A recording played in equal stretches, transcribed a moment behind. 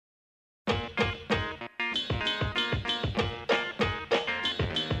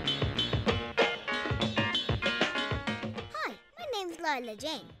Lila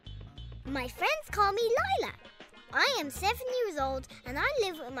Jane. My friends call me Lila. I am 7 years old and I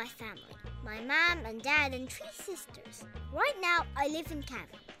live with my family. My mom and dad and 3 sisters. Right now I live in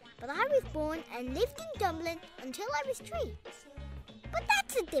Cavan, but I was born and lived in Dublin until I was 3. But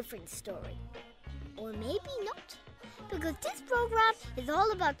that's a different story. Or maybe not, because this program is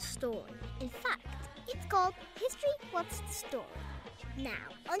all about story. In fact, it's called History What's the Story. Now,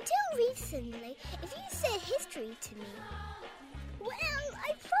 until recently, if you said history to me, well,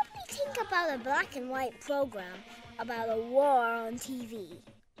 I'd probably think about a black and white program about a war on TV.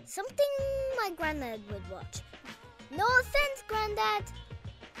 Something my granddad would watch. No offense, Granddad.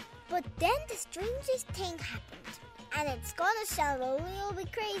 But then the strangest thing happened. And it's gonna sound a little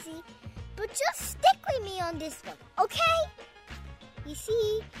bit crazy, but just stick with me on this one, okay? You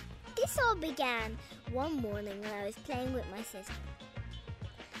see, this all began one morning when I was playing with my sister.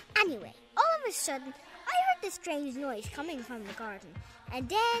 Anyway, all of a sudden, I heard this strange noise coming from the garden. And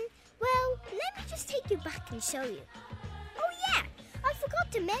then, well, let me just take you back and show you. Oh yeah, I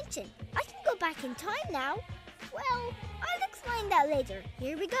forgot to mention, I can go back in time now. Well, I'll explain that later.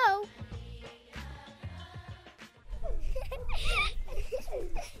 Here we go.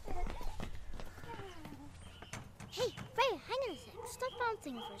 Hey, Freya, hang on a sec. Stop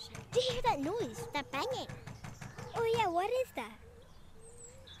bouncing for a sec. Did you hear that noise? That banging? Oh yeah, what is that?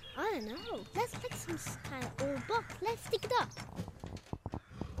 I don't know. Let's pick some kind of old book. Let's dig it up.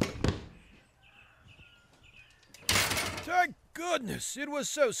 Thank goodness! It was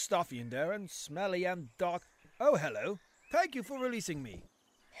so stuffy in there and smelly and dark. Oh, hello. Thank you for releasing me.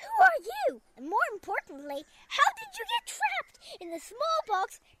 Who are you? And more importantly, how did you get trapped in the small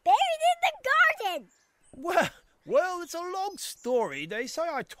box buried in the garden? Well, it's a long story. They say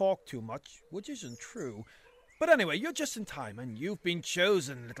I talk too much, which isn't true. But anyway, you're just in time, and you've been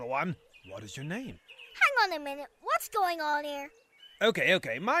chosen, little one. What is your name? Hang on a minute. What's going on here?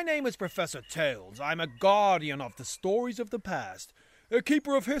 Okay. My name is Professor Tales. I'm a guardian of the stories of the past. A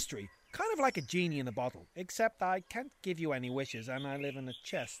keeper of history. Kind of like a genie in a bottle. Except I can't give you any wishes, and I live in a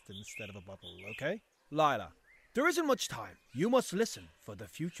chest instead of a bottle, okay? Lila, there isn't much time. You must listen, for the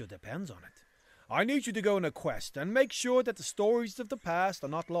future depends on it. I need you to go on a quest and make sure that the stories of the past are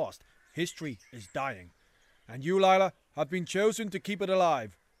not lost. History is dying. And you, Lila, have been chosen to keep it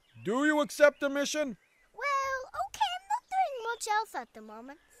alive. Do you accept the mission? Well, okay, I'm not doing much else at the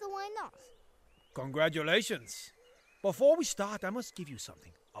moment, so why not? Congratulations. Before we start, I must give you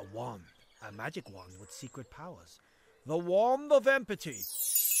something. A wand. A magic wand with secret powers. The Wand of Empathy.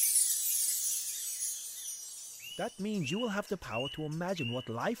 That means you will have the power to imagine what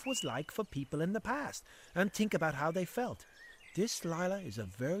life was like for people in the past and think about how they felt. This, Lila, is a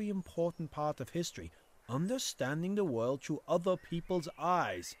very important part of history. Understanding the world through other people's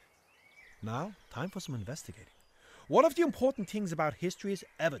eyes. Now, time for some investigating. One of the important things about history is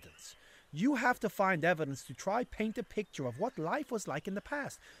evidence. You have to find evidence to try paint a picture of what life was like in the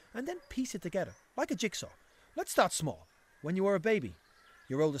past, and then piece it together, like a jigsaw. Let's start small. When you were a baby.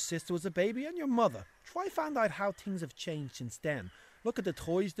 Your older sister was a baby, and your mother. Try find out how things have changed since then. Look at the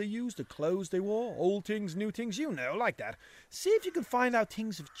toys they used, the clothes they wore, old things, new things, you know, like that. See if you can find out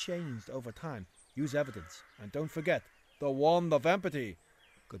things have changed over time. Use evidence, and don't forget, the Wand of Empathy.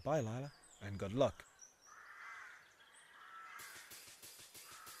 Goodbye, Lila, and good luck.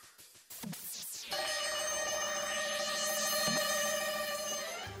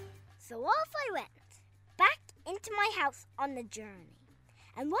 So off I went, back into my house on the journey.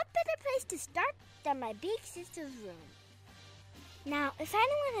 And what better place to start than my big sister's room? Now, if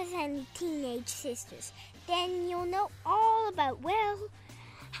anyone has any teenage sisters, then you'll know all about, well,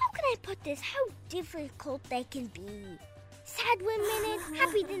 how can I put this, how difficult they can be. Sad one minute,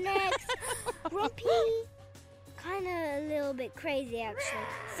 happy the next, grumpy, kind of a little bit crazy actually.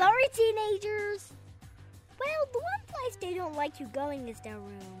 Sorry, teenagers. Well, the one place they don't like you going is their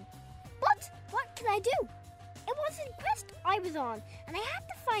room. But what can I do? It was a quest I was on, and I had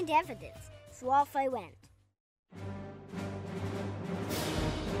to find evidence, so off I went.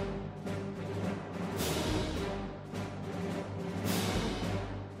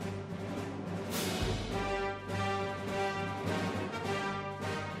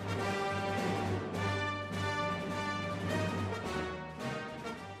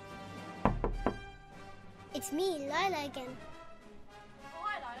 It's me, Lila again.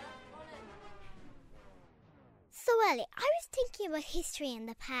 So Ellie, I was thinking about history in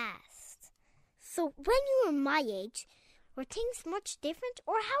the past. So when you were my age, were things much different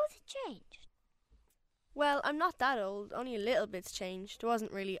or how has it changed? Well, I'm not that old. Only a little bit's changed. There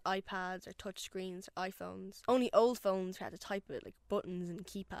wasn't really iPads or touchscreens or iPhones. Only old phones had to type with like buttons and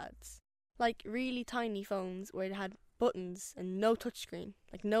keypads. Like really tiny phones where they had buttons and no touchscreen.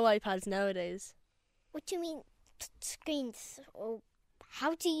 Like no iPads nowadays. What do you mean, screens? Or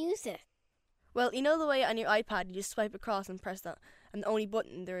how to use it? Well, you know the way on your iPad you just swipe across and press that, and the only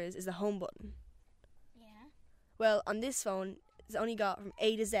button there is the home button. Yeah. Well, on this phone, it's only got from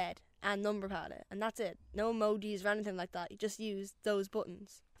A to Z and number pad it, and that's it. No emojis or anything like that. You just use those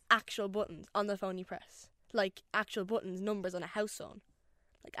buttons, actual buttons on the phone you press, like actual buttons, numbers on a house phone,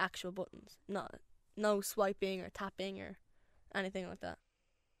 like actual buttons, not no swiping or tapping or anything like that.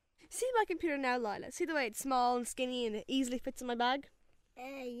 See my computer now, Lila. See the way it's small and skinny and it easily fits in my bag.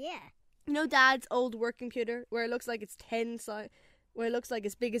 Yeah. You know Dad's old work computer where it looks like it's where it looks like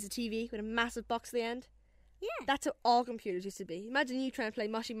as big as a TV with a massive box at the end? Yeah. That's how all computers used to be. Imagine you trying to play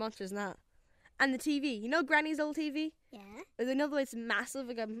Moshi Monsters and that. And the TV. You know Granny's old TV? Yeah. There's another way it's massive,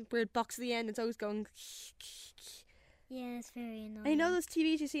 like a weird box at the end. It's always going... Yeah, it's very annoying. And you know those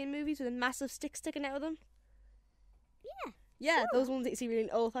TVs you see in movies with a massive stick sticking out of them? Yeah. Yeah, Sure. those ones that you see really in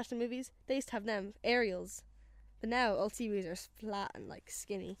old-fashioned movies. They used to have them, aerials. But now all TVs are flat and like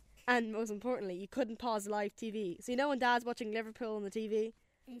skinny. And most importantly, you couldn't pause live TV. So you know when Dad's watching Liverpool on the TV?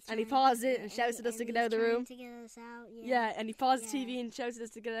 And he paused it and shouts at us to get out of the room. To get us out, Yeah, and he paused the Yeah. TV and shouts at us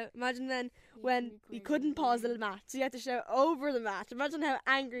to get out. Imagine then Yeah, when we couldn't pause the match, so you had to shout over the match. Imagine how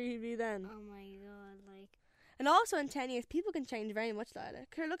angry he'd be then. Oh my god, like... And also in 10 years, people can change very much, Lila.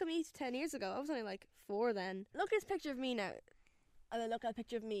 Here, look at me 10 years ago. I was only like 4 then. Look at this picture of me now. And then look at a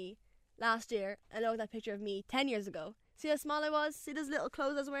picture of me last year. And look at that picture of me 10 years ago. See how small I was? See those little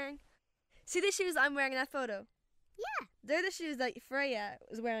clothes I was wearing? See the shoes I'm wearing in that photo? Yeah. They're the shoes that Freya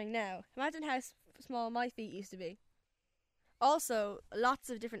is wearing now. Imagine how small my feet used to be. Also,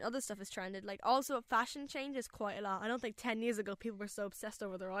 lots of different other stuff is trended. Like, also, fashion changes quite a lot. I don't think 10 years ago people were so obsessed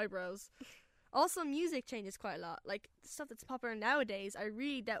over their eyebrows. Also, music changes quite a lot. Like, the stuff that's popular nowadays, I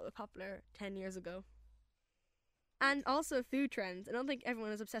really doubt was popular 10 years ago. And also, food trends. I don't think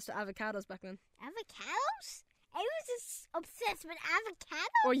everyone was obsessed with avocados back then. Avocados? I was just obsessed with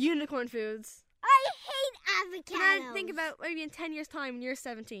avocados. Or unicorn foods. I hate avocados. Now, think about maybe in 10 years' time when you're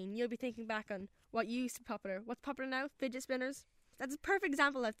 17, you'll be thinking back on what used to be popular. What's popular now? Fidget spinners. That's a perfect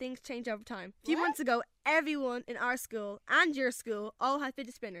example of things change over time. A few What? months ago, everyone in our school and your school all had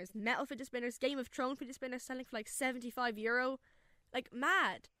fidget spinners. Metal fidget spinners, Game of Thrones fidget spinners selling for like €75. Like,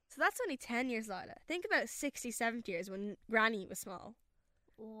 mad. So that's only 10 years later. Think about 60, 70 years when Granny was small.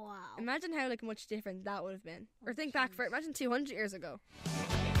 Wow. Imagine how like much different that would have been. Or think back for it. Imagine 200 years ago.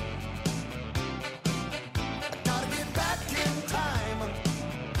 Gotta get back in time.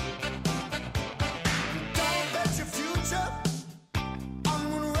 Don't bet your future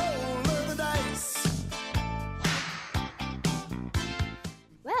on one roll of the dice.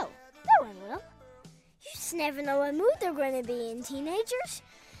 Well, that went well. You just never know what mood they're going to be in, teenagers.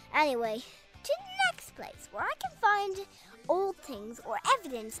 Anyway, to the next place where I can find old things or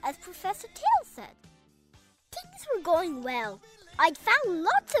evidence, as Professor Tail said. Things were going well. I'd found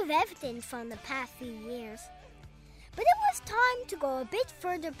lots of evidence from the past few years. But it was time to go a bit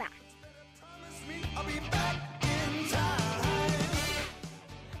further back. Promise me I'll be back in time.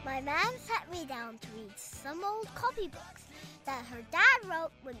 My mom sat me down to read some old copybooks that her dad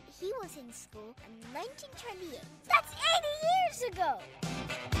wrote when he was in school in 1928. That's 80 years ago!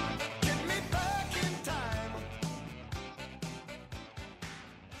 Get me back in time.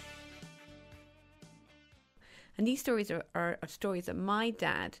 And these stories are stories that my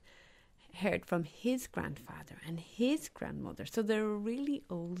dad heard from his grandfather and his grandmother. So they're really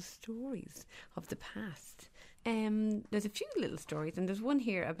old stories of the past. There's a few little stories, and there's one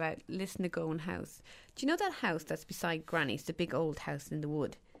here about Lisnagowan House. Do you know that house that's beside Granny's, the big old house in the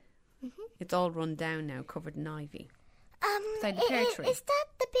wood? Mm-hmm. It's all run down now, covered in ivy. Beside the pear tree. Is that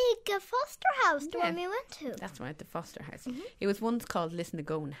the big foster house, the Yeah. one we went to? That's right, the foster house. It was once called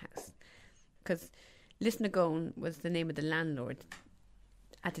Lisnagowan House because Lisnagowan was the name of the landlord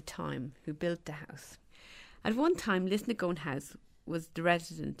at the time who built the house. At one time, Lisnagowan House was the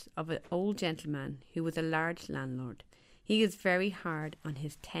residence of an old gentleman who was a large landlord. He was very hard on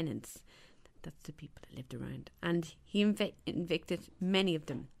his tenants. That's the people that lived around. And he evicted many of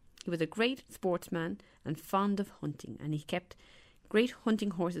them. He was a great sportsman and fond of hunting, and he kept great hunting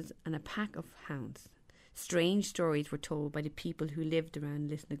horses and a pack of hounds. Strange stories were told by the people who lived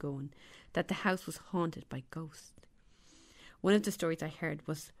around Lisnagowan that the house was haunted by ghosts. One of the stories I heard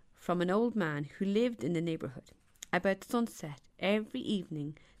was from an old man who lived in the neighbourhood. About sunset, every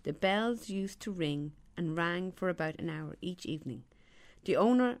evening, the bells used to ring and rang for about an hour each evening. The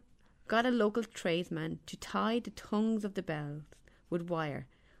owner got a local tradesman to tie the tongues of the bells with wire,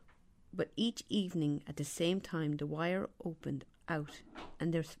 but each evening at the same time the wire opened out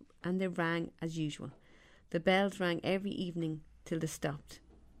and they rang as usual. The bells rang every evening till they stopped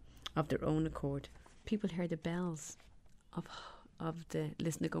of their own accord. People heard the bells of the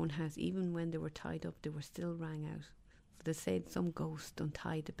Lisnagowan house. Even when they were tied up, they were still rang out. So they said some ghost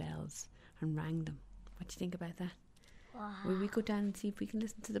untied the bells and rang them. What do you think about that? Wow. Will we go down and see if we can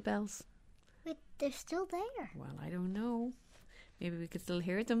listen to the bells? Wait, they're still there. Well, I don't know. Maybe we could still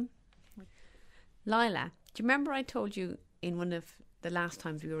hear them. Lila, do you remember I told you in one of the last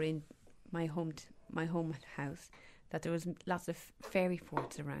times we were in my home house that there was lots of fairy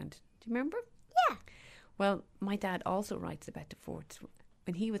forts around? Do you remember? Yeah. Well, my dad also writes about the forts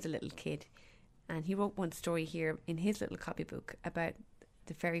when he was a little kid, and he wrote one story here in his little copybook about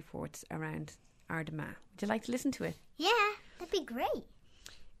the fairy forts around Ardamagh. Would you like to listen to it? Yeah, that'd be great.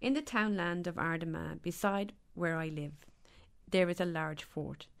 In the townland of Ardamagh, beside where I live, there is a large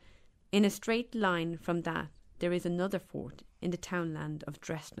fort. In a straight line from that, there is another fort in the townland of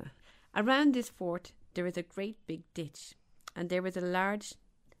Dresna. Around this fort, there is a great big ditch, and there is a large,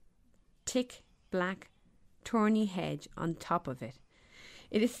 thick, black, thorny hedge on top of it.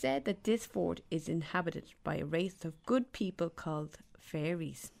 It is said that this fort is inhabited by a race of good people called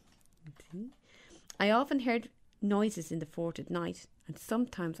fairies. I often heard noises in the fort at night, and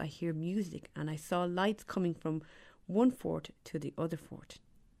sometimes I hear music, and I saw lights coming from one fort to the other fort.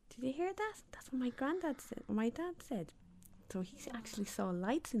 Did you hear that? That's what my granddad said, or my dad said. So he actually saw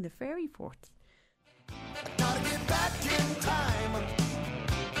lights in the fairy forts. Gotta get back in time.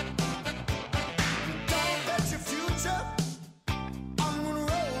 Don't bet your future on one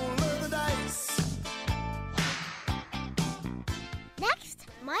roll of the dice. Next,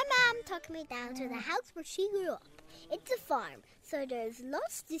 my mom took me down to the house where she grew up. It's a farm, so there's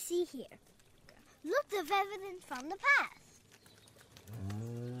lots to see here. Lots of evidence from the past.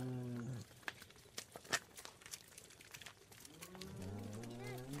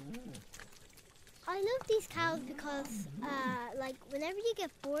 I love these cows because, like, whenever you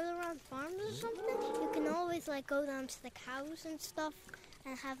get bored around farms or something, you can always, like, go down to the cows and stuff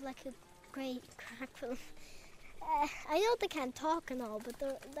and have, like, a great crack with them. I know they can't talk and all, but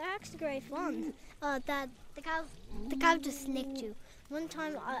they're actually great fun. Dad, the cow just licked you. One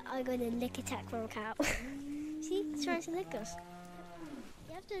time I got a lick attack from a cow. See, it's trying to lick us.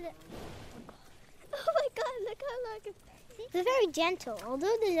 You have to. Oh my God! Look how like see? They're very gentle,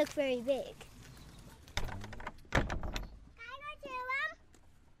 although they look very big.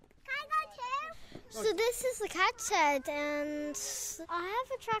 So this is the cat shed, and I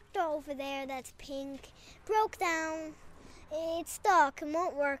have a tractor over there that's pink, broke down. It's stuck and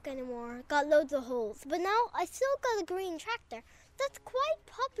won't work anymore. Got loads of holes. But now I still got a green tractor that's quite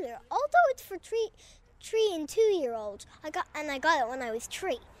popular, although it's for 3 and 2-year-olds. I got it when I was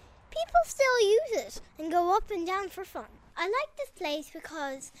 3. People still use it and go up and down for fun. I like this place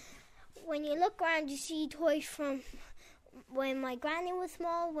because when you look around, you see toys from when my granny was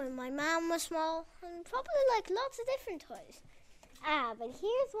small, when my mom was small, and probably like lots of different toys. But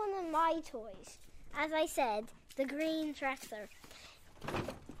here's one of my toys. As I said, the green tractor.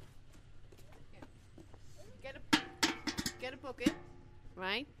 Get a bucket,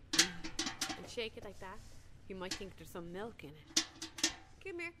 right? And shake it like that. You might think there's some milk in it.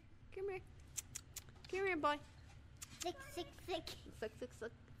 Come here, come here. Come here, boy. Sick, sick, sick. Suck, suck,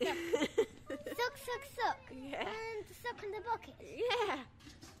 suck. Suck, suck, suck. Yeah. And suck in the bucket. Yeah.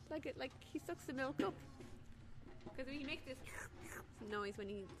 Like he sucks the milk up. Because he makes this noise when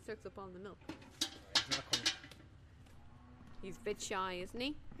he sucks up all the milk. He's a bit shy, isn't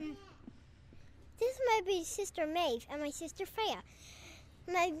he? This is my big sister Maeve and my sister Freya.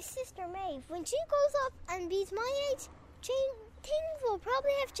 My sister Maeve, when she grows up and be my age, things will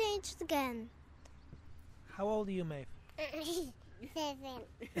probably have changed again. How old are you, Maeve? 7.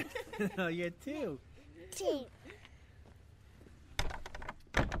 Oh, you're 2. 2.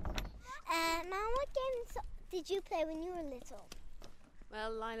 Mom, what games did you play when you were little?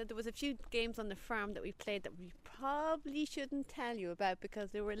 Well, Lila, there was a few games on the farm that we played that we probably shouldn't tell you about because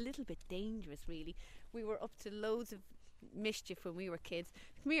they were a little bit dangerous, really. We were up to loads of mischief when we were kids.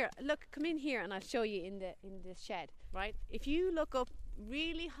 Come here, look, come in here and I'll show you in the shed, right? If you look up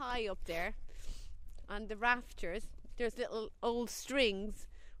really high up there on the rafters, there's little old strings.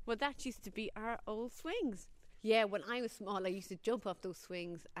 Well, that used to be our old swings. Yeah, when I was small, I used to jump off those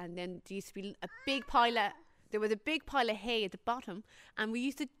swings, and then there used to be there was a big pile of hay at the bottom, and we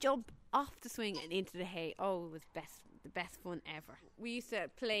used to jump off the swing and into the hay. Oh, it was the best fun ever. We used to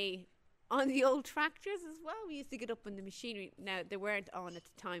play on the old tractors as well. We used to get up on the machinery. Now, they weren't on at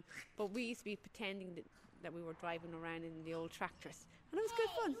the time, but we used to be pretending that we were driving around in the old tractors. And it was good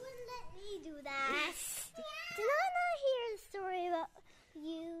fun. You wouldn't let me do that. Did I not hear a story about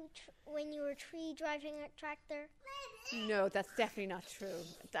when you were tree driving a tractor? No, that's definitely not true.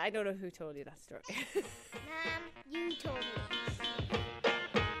 I don't know who told you that story. Mom, you told me.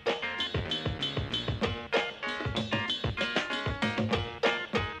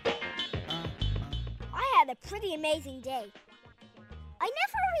 I had a pretty amazing day. I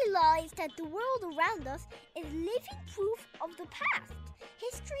never realized that the world around us is living proof of the past.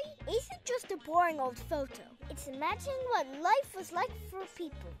 History isn't just a boring old photo. It's imagining what life was like for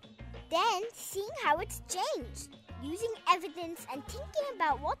people. Then seeing how it's changed. Using evidence and thinking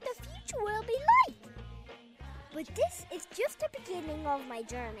about what the future will be like. But this is just the beginning of my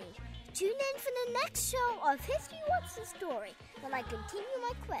journey. Tune in for the next show of History What's the Story when I continue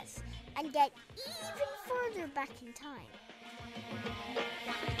my quest and get even further back in time.